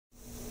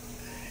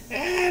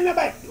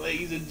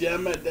ladies and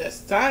gentlemen.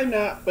 This time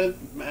not with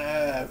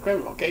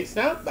criminal case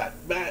now, but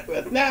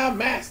with now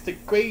Master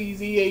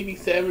Crazy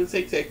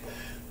 8766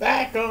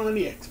 back on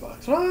the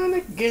Xbox One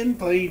again,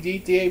 playing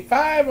GTA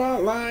 5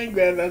 online,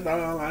 Grand Theft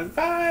Auto Online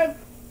 5.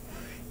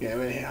 Yeah,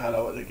 we head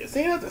over to the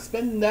casino to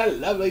spin that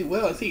lovely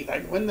wheel and see if I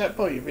can win that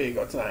pony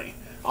vehicle tonight.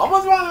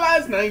 Almost won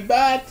last night,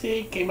 but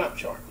it came up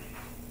short.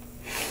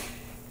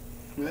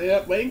 We ended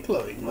up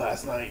including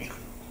last night.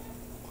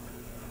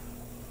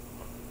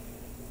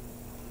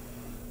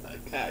 I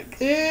got a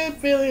good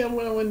feeling I'm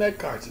going to win that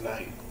car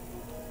tonight.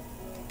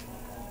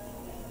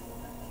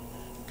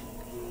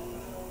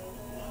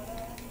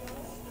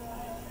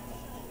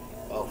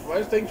 Well,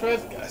 first things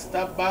first, gotta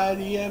stop by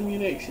the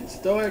ammunition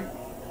store.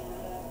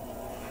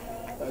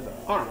 There's an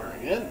armor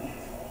again.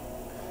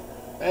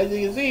 As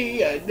you can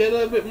see, I did a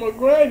little bit more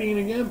grinding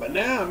again, but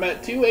now I'm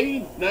at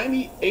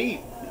 298.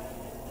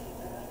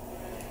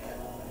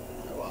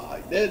 Well,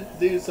 I did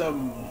do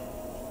selling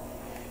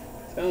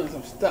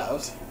some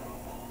stuffs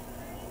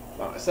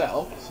by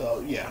myself,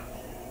 so yeah.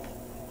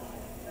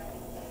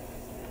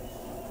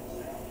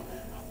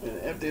 And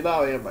empty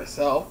lobby of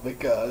myself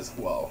because,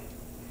 well,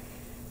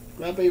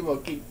 some people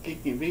keep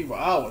kicking people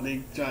out when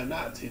they try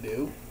not to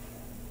do.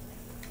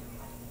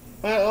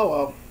 But oh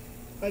well,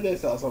 I did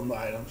sell some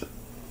items.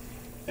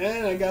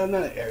 And I got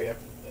another area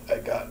I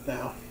got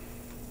now.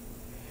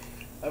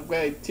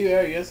 Upgrade 2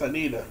 areas. I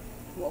need a,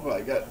 what have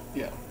I got?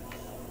 Yeah.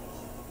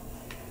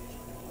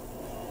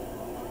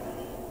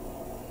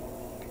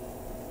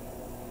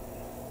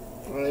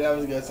 Well, that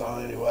was a good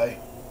song anyway.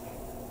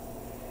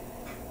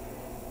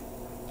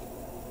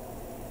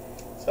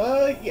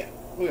 So yeah,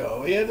 we're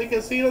over here at the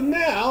casino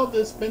now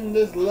to spin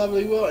this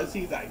lovely wheel and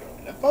see if I go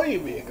in a pony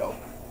vehicle.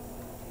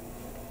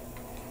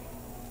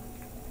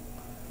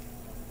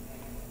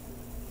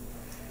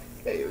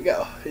 Okay, here we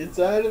go.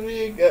 Inside the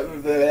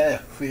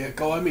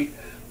vehicle, I mean,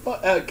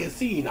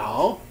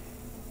 casino.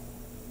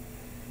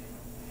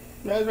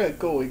 That's really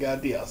cool. We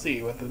got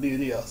DLC with the new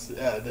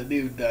DLC, the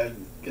new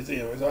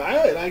casino. So I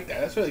really like that.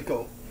 That's really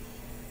cool.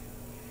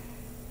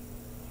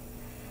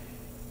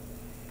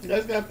 You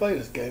guys gotta play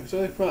this game. It's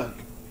really fun.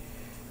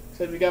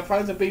 Except you gotta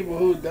find some people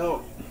who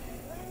don't.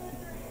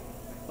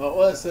 Well,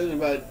 listen,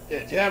 but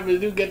if you happen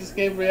to get this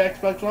game for the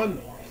Xbox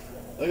One,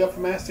 look up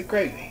for Master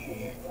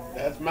Crazy.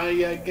 That's my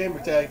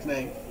gamer tag's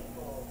name.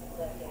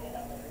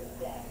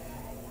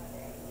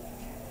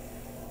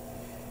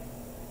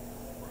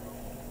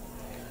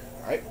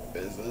 Alright,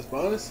 business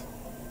bonus.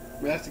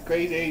 Master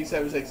Crazy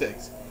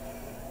 8766.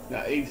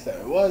 Not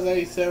 87. It was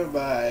 87,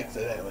 but I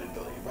accidentally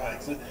deleted by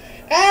accident.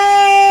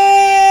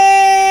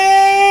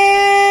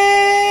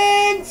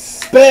 And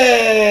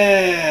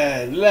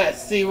spin! Let's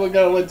see what we're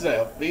going to win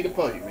today. Be the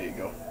pony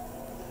vehicle.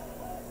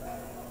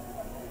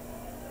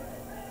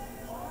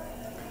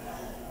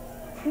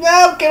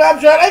 Now came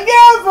up short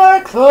again for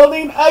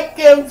clothing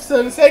again.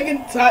 So the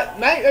second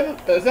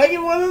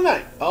one of the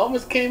night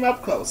almost came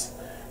up close.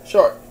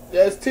 Short.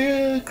 Just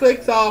 2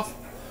 clicks off.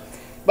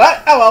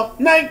 But oh well,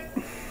 night.